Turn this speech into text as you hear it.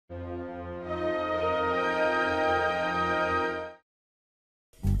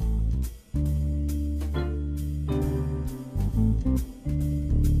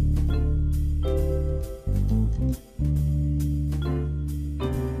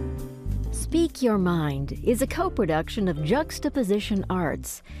Speak Your Mind is a co-production of Juxtaposition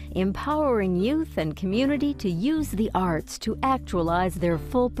Arts, empowering youth and community to use the arts to actualize their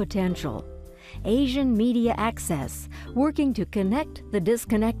full potential. Asian Media Access, working to connect the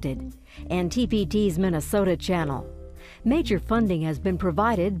disconnected, and TPT's Minnesota channel. Major funding has been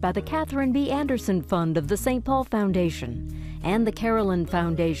provided by the Catherine B. Anderson Fund of the St. Paul Foundation and the Carolyn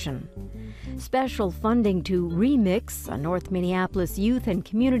Foundation. Special funding to Remix, a North Minneapolis youth and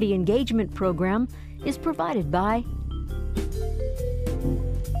community engagement program, is provided by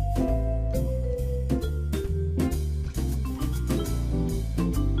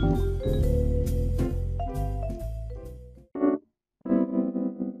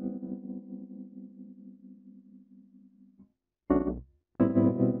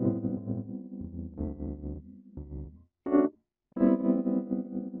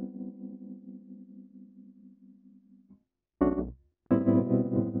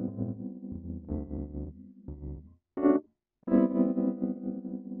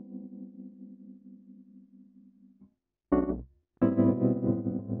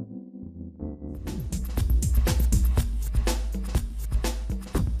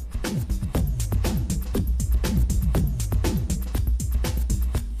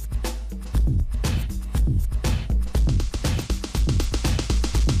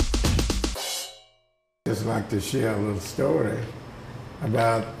Just like to share a little story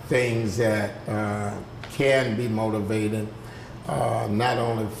about things that can be motivating, not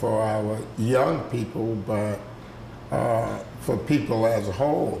only for our young people, but for people as a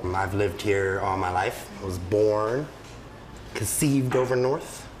whole. I've lived here all my life. I was born, conceived over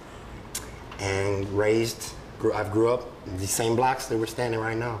north, and raised. I grew up in the same blocks that we're standing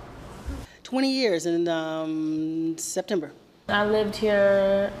right now. 20 years in September. I lived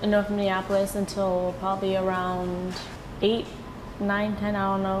here in North Minneapolis until probably around 8, 9, 10, I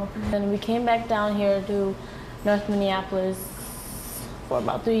don't know. And we came back down here to North Minneapolis for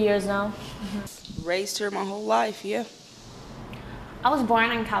about 3 years now. Raised here my whole life, yeah. I was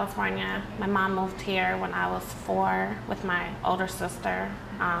born in California. My mom moved here when I was 4 with my older sister.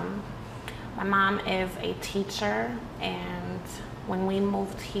 My mom is a teacher, and when we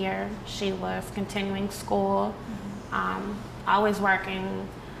moved here, she was continuing school. Always working,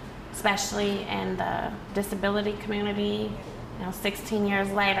 especially in the disability community. 16 years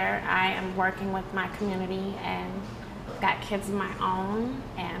later, I am working with my community and got kids of my own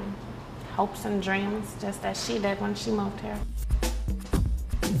and hopes and dreams, just as she did when she moved here.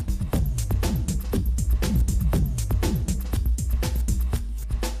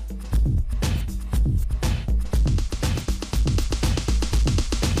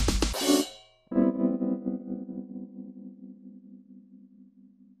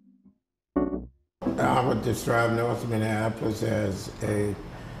 I would describe North Minneapolis as a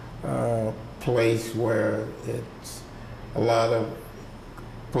place where it's a lot of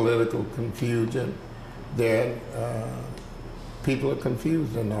political confusion. People are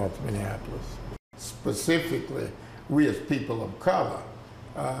confused in North Minneapolis. Specifically, we as people of color,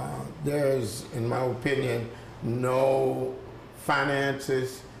 there's, in my opinion, no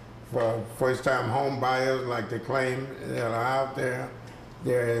finances for first-time home buyers like they claim that are out there.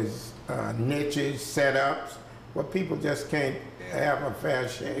 There's niches, setups, where people just can't have a fair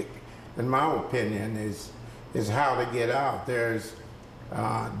shake, in my opinion, is how to get out. There's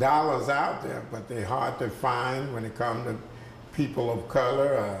dollars out there, but they're hard to find when it comes to people of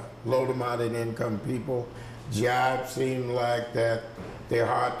color, low to moderate income people. Jobs seem like that they're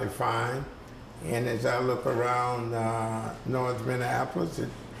hard to find. And as I look around North Minneapolis,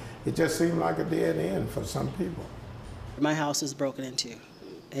 it just seemed like a dead end for some people. My house is broken into.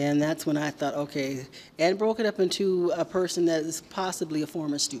 And that's when I thought, okay, and broke it up into a person that is possibly a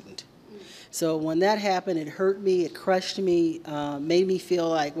former student. So when that happened, it hurt me, it crushed me, made me feel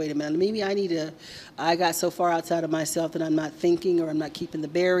like, wait a minute, maybe I got so far outside of myself that I'm not thinking, or I'm not keeping the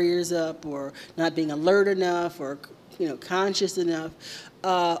barriers up, or not being alert enough, or conscious enough,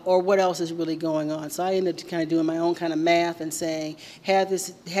 or what else is really going on. So I ended up kind of doing my own kind of math and saying, had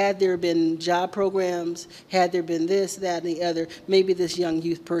there been job programs, had there been this, that, and the other, maybe this young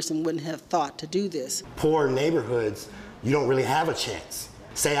youth person wouldn't have thought to do this. Poor neighborhoods, you don't really have a chance.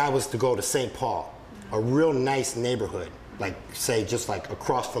 Say I was to go to St. Paul, a real nice neighborhood, like say just like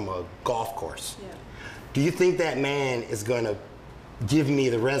across from a golf course. Yeah. Do you think that man is gonna give me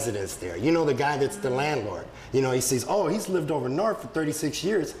the residence there? The guy that's the landlord. He says, oh, he's lived over north for 36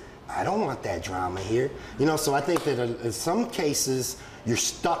 years. I don't want that drama here. So I think that in some cases, you're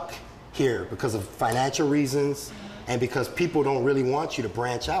stuck here because of financial reasons and because people don't really want you to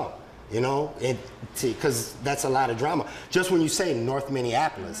branch out. You know, because that's a lot of drama. Just when you say North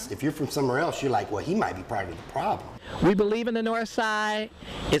Minneapolis, if you're from somewhere else, you're like, well, he might be part of the problem. We believe in the North Side.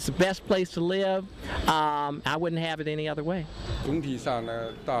 It's the best place to live. I wouldn't have it any other way. 总体上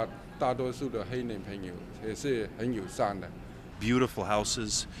呢，大多数的黑人朋友也是很友善的。 Beautiful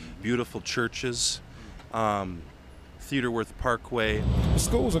houses, beautiful churches, Theaterworth Parkway. The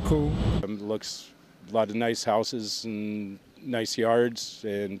schools are cool. Looks a lot of nice houses and nice yards,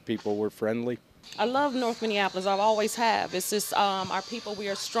 and people were friendly. I love North Minneapolis. I've always have. It's just our people. We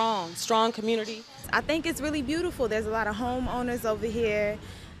are strong community. I think it's really beautiful. There's a lot of homeowners over here.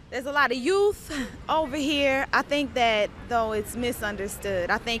 There's a lot of youth over here. I think that though it's misunderstood,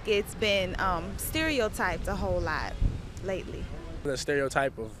 I think it's been stereotyped a whole lot lately. The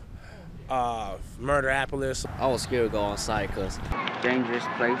stereotype of Murderapolis. I was scared to go on site because dangerous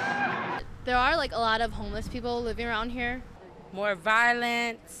place. There are like a lot of homeless people living around here. More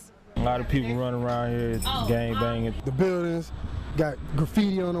violence. A lot of people running around here, gang banging. The buildings got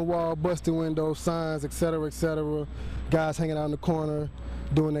graffiti on the wall, busted windows, signs, etc., etc. Guys hanging out in the corner,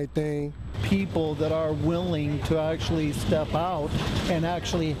 doing their thing. People that are willing to actually step out and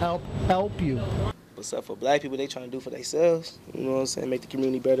actually help you. Except for black people, they trying to do for themselves. You know what I'm saying? Make the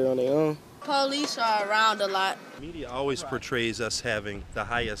community better on their own. Police are around a lot. Media always portrays us having the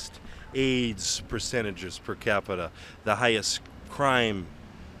highest AIDS percentages per capita, the highest crime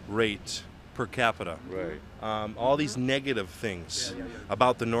rate per capita. Right. All these negative things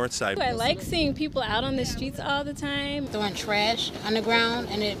about the North Side. I like seeing people out on the streets all the time. Throwing trash on the ground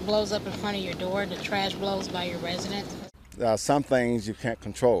and it blows up in front of your door. The trash blows by your residence. There are some things you can't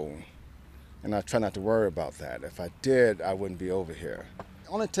control, and I try not to worry about that. If I did, I wouldn't be over here. It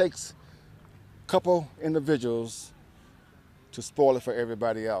only takes a couple individuals to spoil it for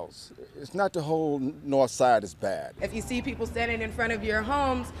everybody else. It's not the whole North Side is bad. If you see people standing in front of your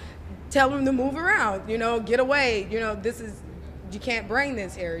homes, tell them to move around, you know, get away. You know, you can't bring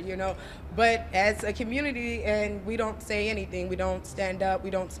this here, you know. But as a community, and we don't say anything, we don't stand up, we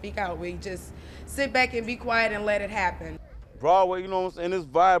don't speak out, we just sit back and be quiet and let it happen. Broadway, you know what I'm saying, it's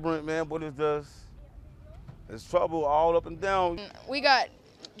vibrant, man, but it's trouble all up and down. We got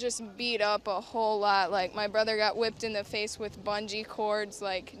just beat up a whole lot. Like my brother got whipped in the face with bungee cords,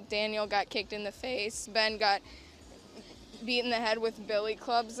 like Daniel got kicked in the face, Ben got beat in the head with billy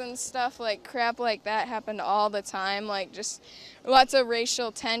clubs and stuff. Like crap like that happened all the time. Like just lots of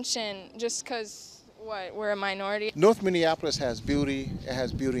racial tension just because we're a minority. North Minneapolis has beauty. It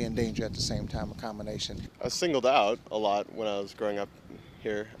has beauty and danger at the same time, a combination. I was singled out a lot when I was growing up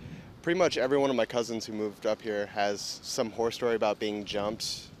here. Pretty much every one of my cousins who moved up here has some horror story about being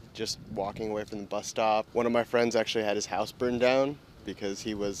jumped just walking away from the bus stop. One of my friends actually had his house burned down because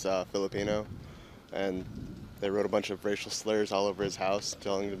he was Filipino, and they wrote a bunch of racial slurs all over his house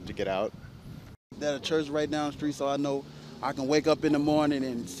telling him to get out. There's a church right down the street, so I know I can wake up in the morning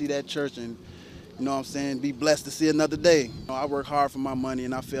and see that church and, you know what I'm saying, be blessed to see another day. You know, I work hard for my money,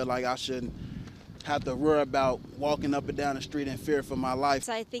 and I feel like I shouldn't have to worry about walking up and down the street in fear for my life.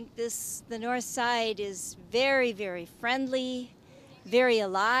 I think the North Side is very, very friendly, very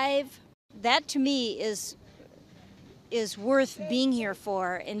alive. That to me is worth being here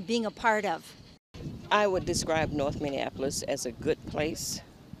for and being a part of. I would describe North Minneapolis as a good place,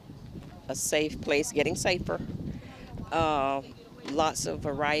 a safe place, getting safer. Lots of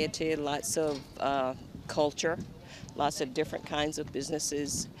variety, lots of culture, lots of different kinds of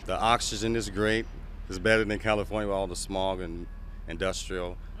businesses. The oxygen is great. It's better than California with all the smog and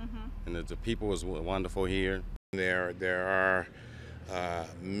industrial. And the people is wonderful here. There are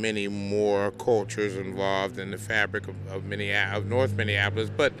many more cultures involved in the fabric of North Minneapolis,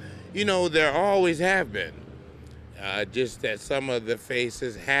 but you know, there always have been. Just that some of the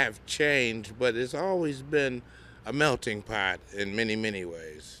faces have changed, but it's always been a melting pot in many, many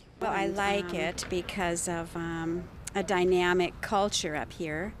ways. Well, I like it because of a dynamic culture up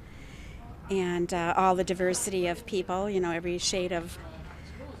here and all the diversity of people, you know, every shade of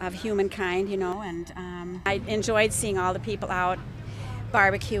humankind, you know, and I enjoyed seeing all the people out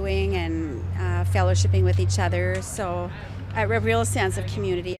barbecuing and fellowshipping with each other, so a real sense of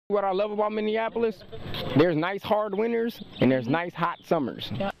community. What I love about Minneapolis, there's nice hard winters and there's nice hot summers.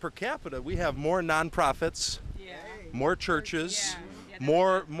 Per capita, we have more nonprofits, more churches,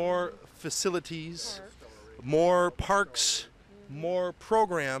 more facilities, more parks, more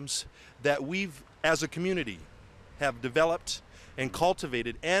programs that we've, as a community, have developed and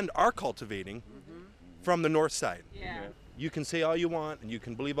cultivated and are cultivating from the North Side. You can say all you want, and you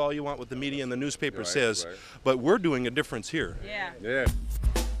can believe all you want what the media and the newspaper says, but we're doing a difference here. Yeah.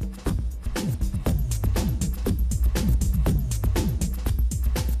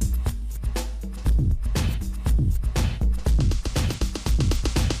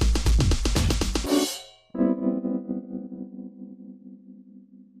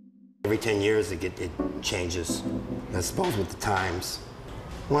 every 10 years it changes, I suppose, with the times.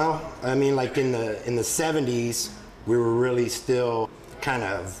 Well, I mean, like in the 70s, we were really still kind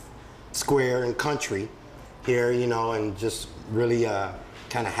of square and country here, you know, and just really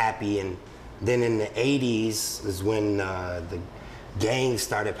kind of happy. And then in the 80s is when the gangs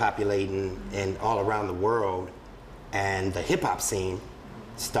started populating and all around the world, and the hip hop scene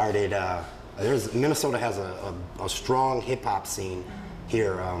started. Minnesota has a strong hip hop scene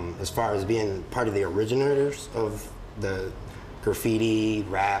here, as far as being part of the originators of the graffiti,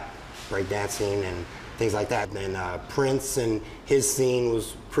 rap, breakdancing, and things like that. And Prince and his scene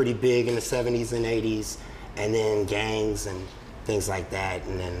was pretty big in the 70s and 80s, and then gangs and things like that.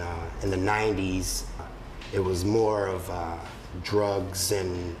 And then in the 90s, it was more of drugs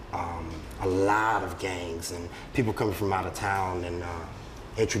and a lot of gangs and people coming from out of town and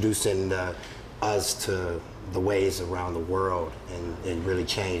introducing us to the ways around the world, and it really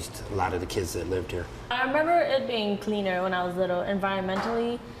changed a lot of the kids that lived here. I remember it being cleaner when I was little.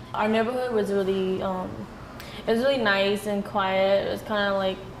 Environmentally, our neighborhood was really, it was really nice and quiet. It was kind of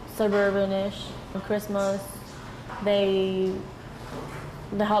like suburban-ish. On Christmas, they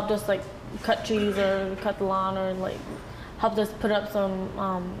helped us like cut trees or cut the lawn, or like helped us put up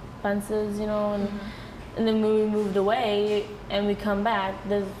some fences, you know, and then when we moved away and we come back,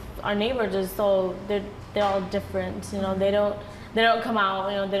 our neighbors are so, they're all different, you know, they don't come out,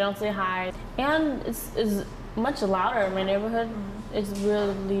 you know, they don't say hi. And it's much louder in my neighborhood. It's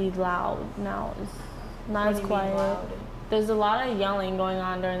really loud now. It's not as quiet. There's a lot of yelling going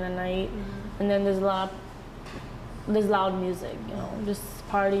on during the night, and then there's loud music, you know, just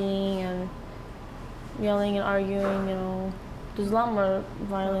partying and yelling and arguing, you know. There's a lot more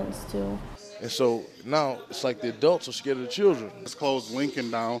violence too. And so now it's like the adults are scared of the children. Let's close Lincoln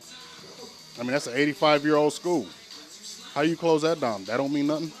down. I mean, that's an 85-year-old school. How you close that down? That don't mean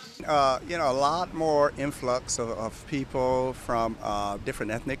nothing? You know, a lot more influx of people from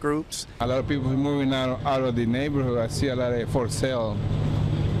different ethnic groups. A lot of people moving out of the neighborhood. I see a lot of for sale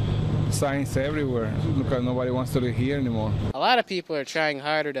signs everywhere because nobody wants to live here anymore. A lot of people are trying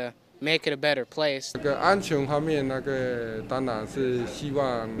harder to make it a better place. 安全方面，当然是希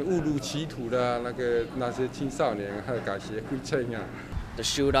望误入歧途的那些青少年和改邪归正啊。 The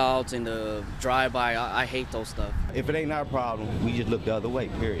shootouts and the drive-by, I hate those stuff. If it ain't our problem, we just look the other way,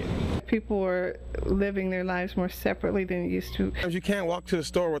 period. People were living their lives more separately than it used to. You can't walk to the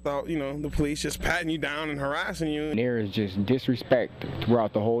store without, you know, the police just patting you down and harassing you. There is just disrespect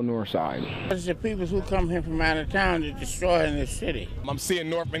throughout the whole north side. It's the people who come here from out of town to destroy in this city. I'm seeing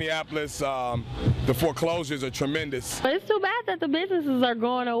North Minneapolis, the foreclosures are tremendous. But it's too bad that the businesses are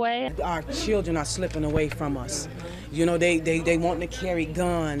going away. Our children are slipping away from us. You know, they want to carry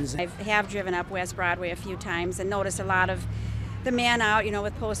guns. I have driven up West Broadway a few times and noticed a lot of the men out, you know,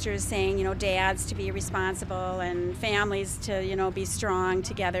 with posters saying, you know, dads to be responsible and families to, you know, be strong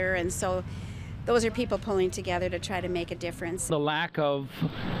together. And so those are people pulling together to try to make a difference. The lack of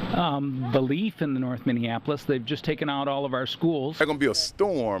belief in the North Minneapolis, they've just taken out all of our schools. There's going to be a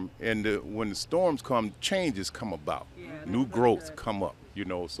storm, and when the storms come, changes come about. New growth come up, you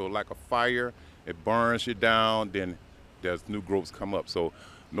know, so like a fire, it burns you down, then there's new growths come up. So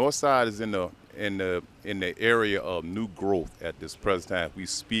North Side is in the area of new growth at this present time. We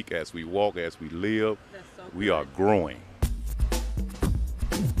speak as we walk, as we live. We are growing.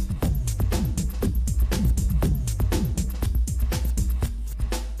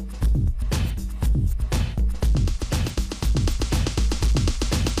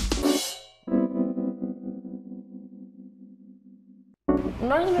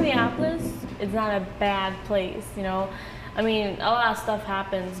 North Minneapolis is not a bad place, you know. I mean, a lot of stuff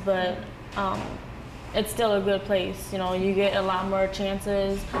happens, but it's still a good place. You know, you get a lot more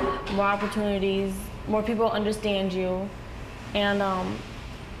chances, more opportunities, more people understand you. And I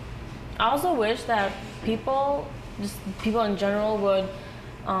also wish that people in general would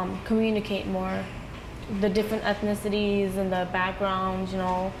communicate more. The different ethnicities and the backgrounds, you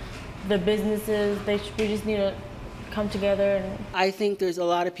know, the businesses, we just need to come together. And I think there's a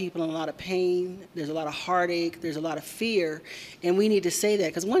lot of people in a lot of pain, there's a lot of heartache, there's a lot of fear, and we need to say that,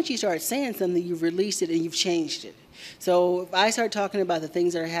 because once you start saying something, you've released it and you've changed it. So if I start talking about the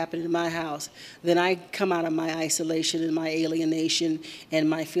things that are happening in my house, then I come out of my isolation and my alienation and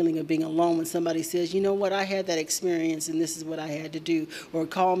my feeling of being alone when somebody says, you know what, I had that experience and this is what I had to do, or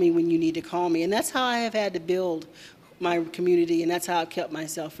call me when you need to call me. And that's how I have had to build my community, and that's how I've kept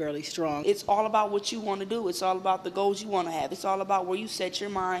myself fairly strong. It's all about what you want to do. It's all about the goals you want to have. It's all about where you set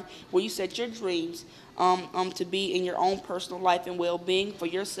your mind, where you set your dreams to be in your own personal life and well-being for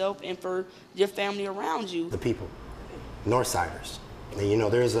yourself and for your family around you. The people, Northsiders, You know,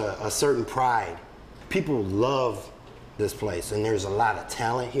 there's a certain pride. People love this place, and there's a lot of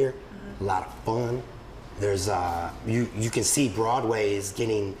talent here, a lot of fun. There's you can see Broadway is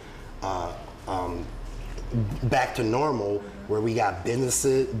getting back to normal, where we got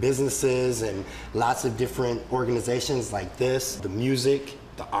businesses and lots of different organizations like this. The music,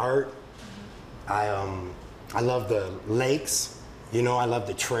 the art. I love the lakes. You know, I love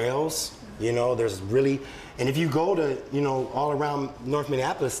the trails. You know, there's really, and if you go to, you know, all around North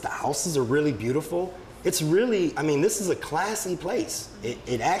Minneapolis, the houses are really beautiful. It's really, I mean, this is a classy place.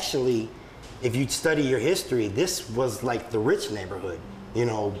 It actually, if you study your history, this was like the rich neighborhood, you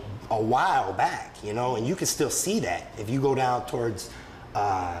know, a while back, you know, and you can still see that if you go down towards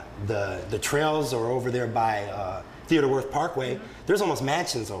the trails or over there by Theodore Worth Parkway. There's almost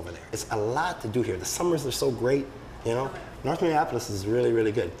mansions over there. It's a lot to do here. The summers are so great, you know. North Minneapolis is really,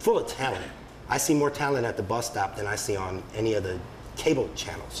 really good, full of talent. I see more talent at the bus stop than I see on any of the cable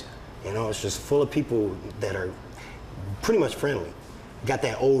channels. You know, it's just full of people that are pretty much friendly. Got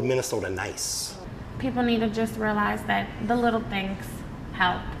that old Minnesota nice. People need to just realize that the little things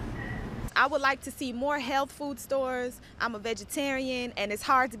help. I would like to see more health food stores. I'm a vegetarian and it's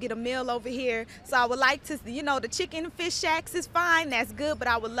hard to get a meal over here. So I would like to, you know, the chicken and fish shacks is fine, that's good, but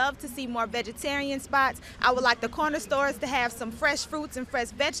I would love to see more vegetarian spots. I would like the corner stores to have some fresh fruits and fresh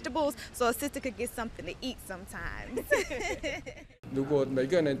vegetables so a sister could get something to eat sometimes. 如果每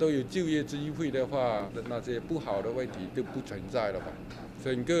个人都有就业机会的话，那些不好的问题就不存在了吧？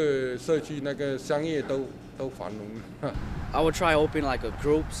整个社区那个商业都繁荣。I would try open like a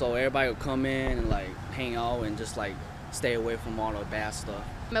group so everybody would come in and like hang out and just like stay away from all the bad stuff.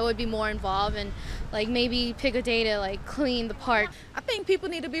 I would be more involved and like maybe pick a day to like clean the park. I think people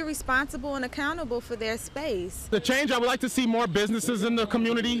need to be responsible and accountable for their space. The change, I would like to see more businesses in the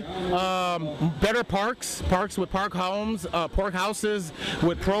community, better parks with park homes, park houses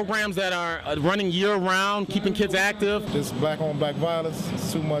with programs that are running year round, keeping kids active. This black on black violence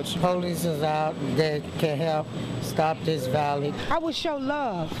is too much. Police is out, they can help stop this violence. I would show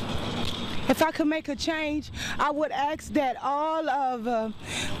love. If I could make a change, I would ask that all of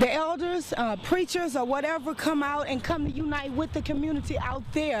the elders, preachers, or whatever come out and come to unite with the community out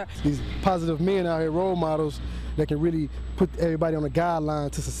there. These positive men out here, role models, that can really put everybody on a guideline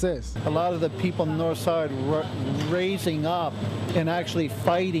to success. A lot of the people on the north side raising up and actually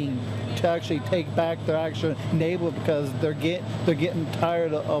fighting to actually take back their actual neighborhood because they're getting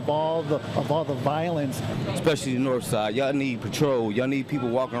tired of all the violence. Especially the north side, y'all need patrol. Y'all need people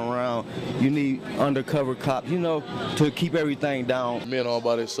walking around. You need undercover cops, you know, to keep everything down. Men all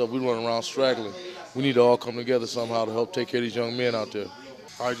by themselves, we run around straggling. We need to all come together somehow to help take care of these young men out there.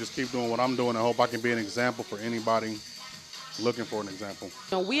 I just keep doing what I'm doing. I hope I can be an example for anybody looking for an example.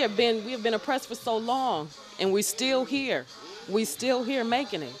 You know, we have been oppressed for so long, and we're still here. We're still here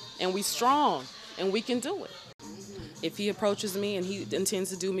making it, and we're strong, and we can do it. If he approaches me and he intends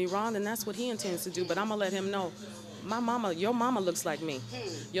to do me wrong, then that's what he intends to do. But I'm gonna let him know, your mama looks like me.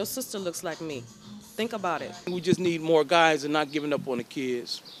 Your sister looks like me. Think about it. We just need more guys and not giving up on the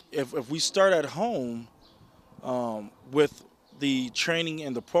kids. If we start at home with the training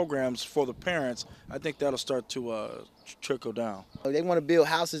and the programs for the parents, I think that'll start to trickle down. They want to build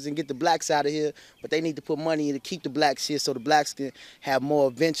houses and get the blacks out of here, but they need to put money in to keep the blacks here so the blacks can have more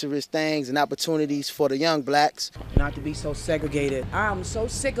adventurous things and opportunities for the young blacks. Not to be so segregated. I'm so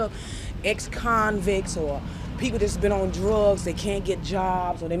sick of ex-convicts or people that's been on drugs, they can't get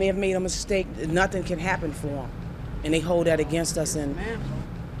jobs, or they may have made a mistake. Nothing can happen for them. And they hold that against us, and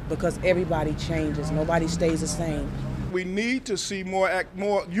because everybody changes, nobody stays the same. We need to see more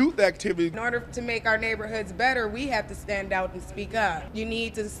youth activity. In order to make our neighborhoods better, we have to stand out and speak up. You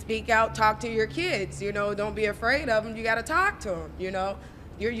need to speak out, talk to your kids, you know, don't be afraid of them, you gotta talk to them, you know.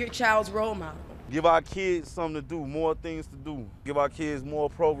 You're your child's role model. Give our kids something to do, more things to do. Give our kids more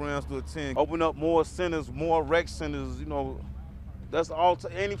programs to attend. Open up more centers, more rec centers, you know. That's all,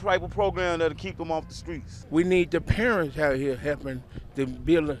 any type of program that'll keep them off the streets. We need the parents out here helping to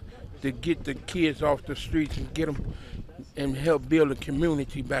get the kids off the streets and get them and help build the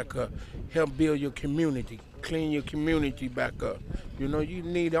community back up. Help build your community, clean your community back up. You know, you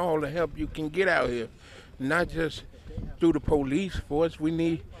need all the help you can get out here, not just through the police force. We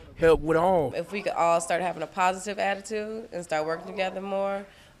need help with all. If we could all start having a positive attitude and start working together more,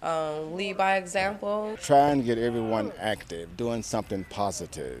 lead by example. Trying to get everyone active, doing something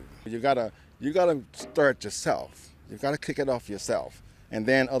positive. You gotta start yourself. You gotta kick it off yourself, and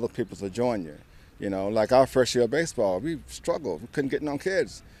then other people will join you. You know, like our first year of baseball, we struggled. We couldn't get no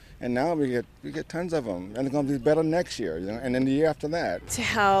kids. And now we get tons of them, and it's going to be better next year, and then the year after that. To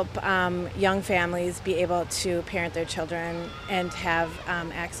help young families be able to parent their children and have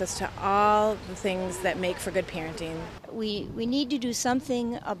access to all the things that make for good parenting. We need to do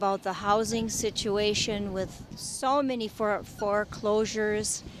something about the housing situation with so many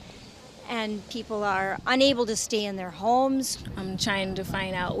foreclosures, and people are unable to stay in their homes. I'm trying to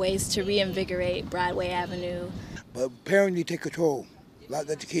find out ways to reinvigorate Broadway Avenue. But parents need to take control. Not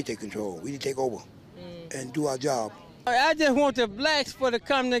let the kids take control. We need to take over and do our job. I just want the blacks to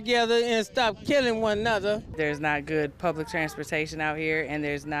come together and stop killing one another. There's not good public transportation out here, and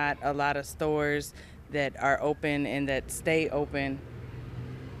there's not a lot of stores that are open and that stay open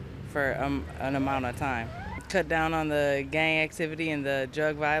for an amount of time. Cut down on the gang activity and the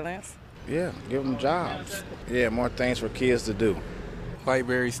drug violence. Yeah, give them jobs. Yeah, more things for kids to do.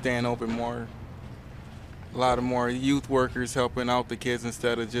 Library staying open more. A lot of more youth workers helping out the kids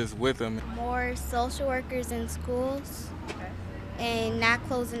instead of just with them. More social workers in schools and not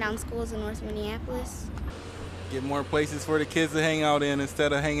closing down schools in North Minneapolis. Get more places for the kids to hang out in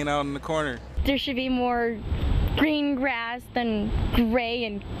instead of hanging out in the corner. There should be more green grass than gray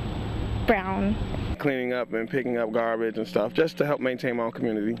and brown. Cleaning up and picking up garbage and stuff just to help maintain my own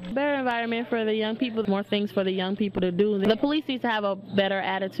community. Better environment for the young people, more things for the young people to do. The police needs to have a better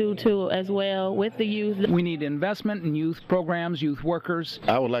attitude too as well with the youth. We need investment in youth programs, youth workers.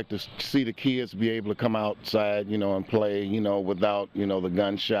 I would like to see the kids be able to come outside, and play, without, the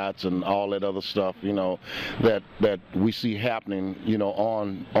gunshots and all that other stuff, that we see happening,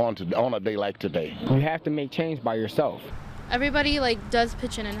 on a day like today. You have to make change by yourself. Everybody does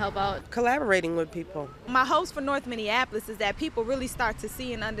pitch in and help out. Collaborating with people. My hopes for North Minneapolis is that people really start to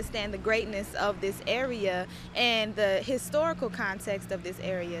see and understand the greatness of this area and the historical context of this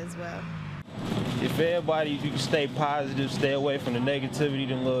area as well. If everybody, you can stay positive, stay away from the negativity,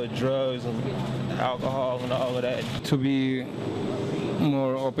 the little drugs and alcohol and all of that. To be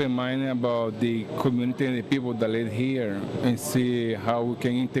more open-minded about the community and the people that live here and see how we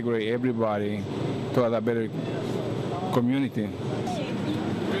can integrate everybody to have a better community.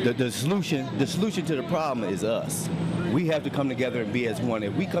 The solution to the problem is us. We have to come together and be as one.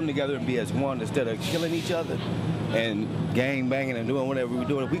 If we come together and be as one instead of killing each other and gang banging and doing whatever we're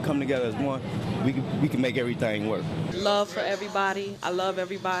doing, if we come together as one, we can make everything work. Love for everybody. I love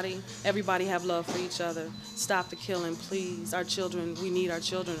everybody. Everybody have love for each other. Stop the killing, please. Our children, we need our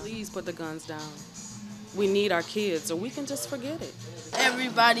children. Please put the guns down. We need our kids, or we can just forget it.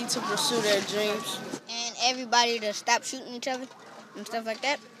 Everybody to pursue their dreams. And everybody to stop shooting each other and stuff like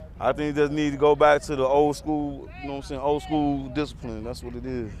that. I think you just need to go back to the old school, old school discipline. That's what it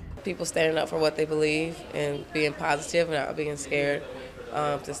is. People standing up for what they believe and being positive and not being scared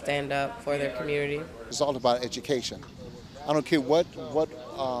to stand up for their community. It's all about education. I don't care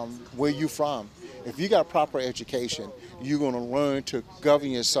where you're from. If you got proper education, you're going to learn to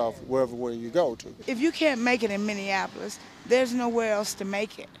govern yourself where you go to. If you can't make it in Minneapolis, there's nowhere else to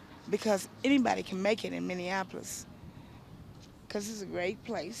make it, because anybody can make it in Minneapolis, because it's a great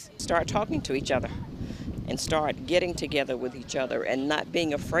place. Start talking to each other and start getting together with each other and not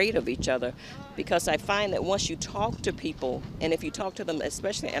being afraid of each other, because I find that once you talk to people, and if you talk to them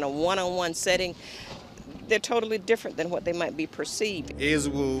especially in a one-on-one setting, they're totally different than what they might be perceived.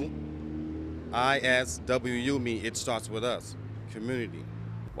 ISWU, ISWU mean it starts with us, community.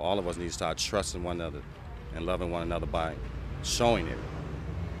 Well, all of us need to start trusting one another and loving one another by showing it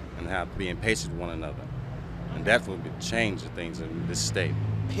and being patient with one another. And that will change the things in this state.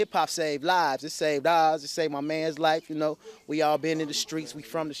 Hip-hop saved lives. It saved ours. It saved my man's life, We all been in the streets. We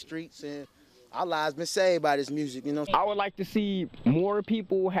from the streets, and our lives been saved by this music, I would like to see more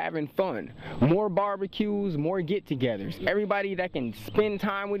people having fun, more barbecues, more get-togethers. Everybody that can spend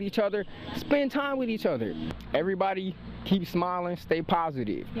time with each other, spend time with each other. Everybody keep smiling, stay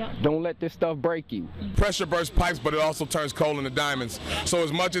positive. Yeah. Don't let this stuff break you. Pressure bursts pipes, but it also turns coal into diamonds. So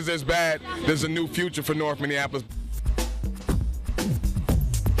as much as it's bad, there's a new future for North Minneapolis.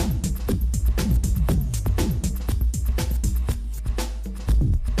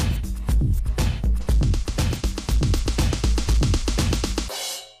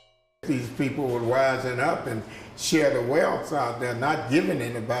 These people would wisen up and share the wealth out there, not giving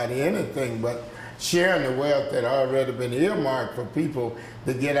anybody anything, but sharing the wealth that already been earmarked for people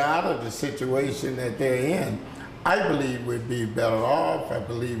to get out of the situation that they're in. I believe we'd be better off. I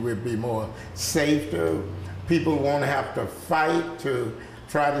believe we'd be more safer. People won't have to fight to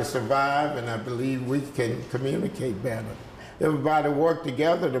try to survive, and I believe we can communicate better. Everybody work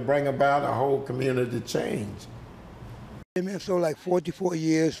together to bring about a whole community change. I've been so like 44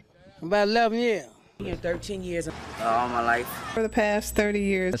 years. About 11 years. Here 13 years. All my life. For the past 30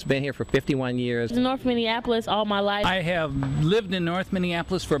 years. I've been here for 51 years. In North Minneapolis all my life. I have lived in North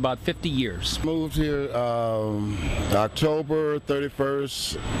Minneapolis for about 50 years. Moved here October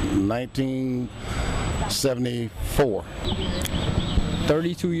 31st, 1974.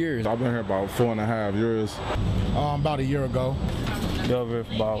 32 years. I've been here about 4.5 years. About a year ago. Been over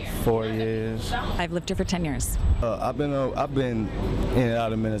for about 4 years. I've lived here for 10 years. I've been in and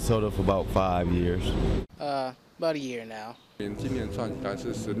out of Minnesota for about 5 years. About a year now. On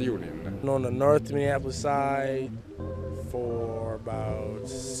the North Minneapolis side for about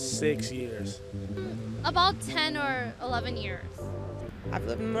 6 years. About 10 or 11 years. I've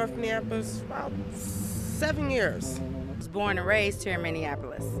lived in North Minneapolis about 7 years. I was born and raised here in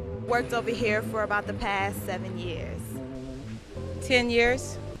Minneapolis. Worked over here for about the past 7 years. 10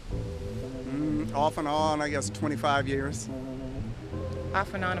 years. Off and on, I guess 25 years.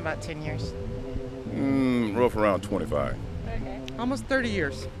 Off and on about 10 years. Rough around 25. Almost 30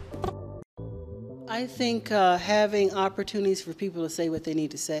 years. I think having opportunities for people to say what they need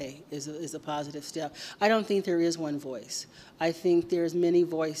to say is a positive step. I don't think there is one voice. I think there's many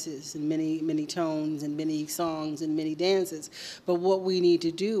voices and many tones and many songs and many dances. But what we need to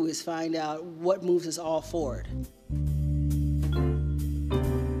do is find out what moves us all forward.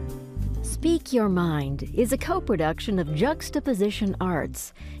 Speak Your Mind is a co-production of Juxtaposition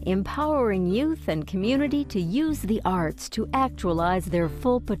Arts, empowering youth and community to use the arts to actualize their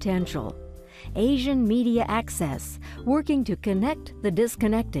full potential. Asian Media Access, working to connect the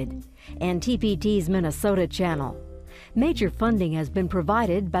disconnected, and TPT's Minnesota channel. Major funding has been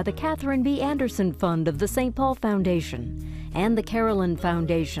provided by the Catherine B. Anderson Fund of the St. Paul Foundation and the Carolyn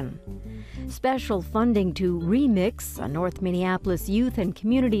Foundation. Special funding to Remix, a North Minneapolis youth and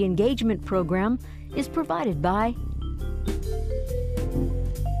community engagement program, is provided by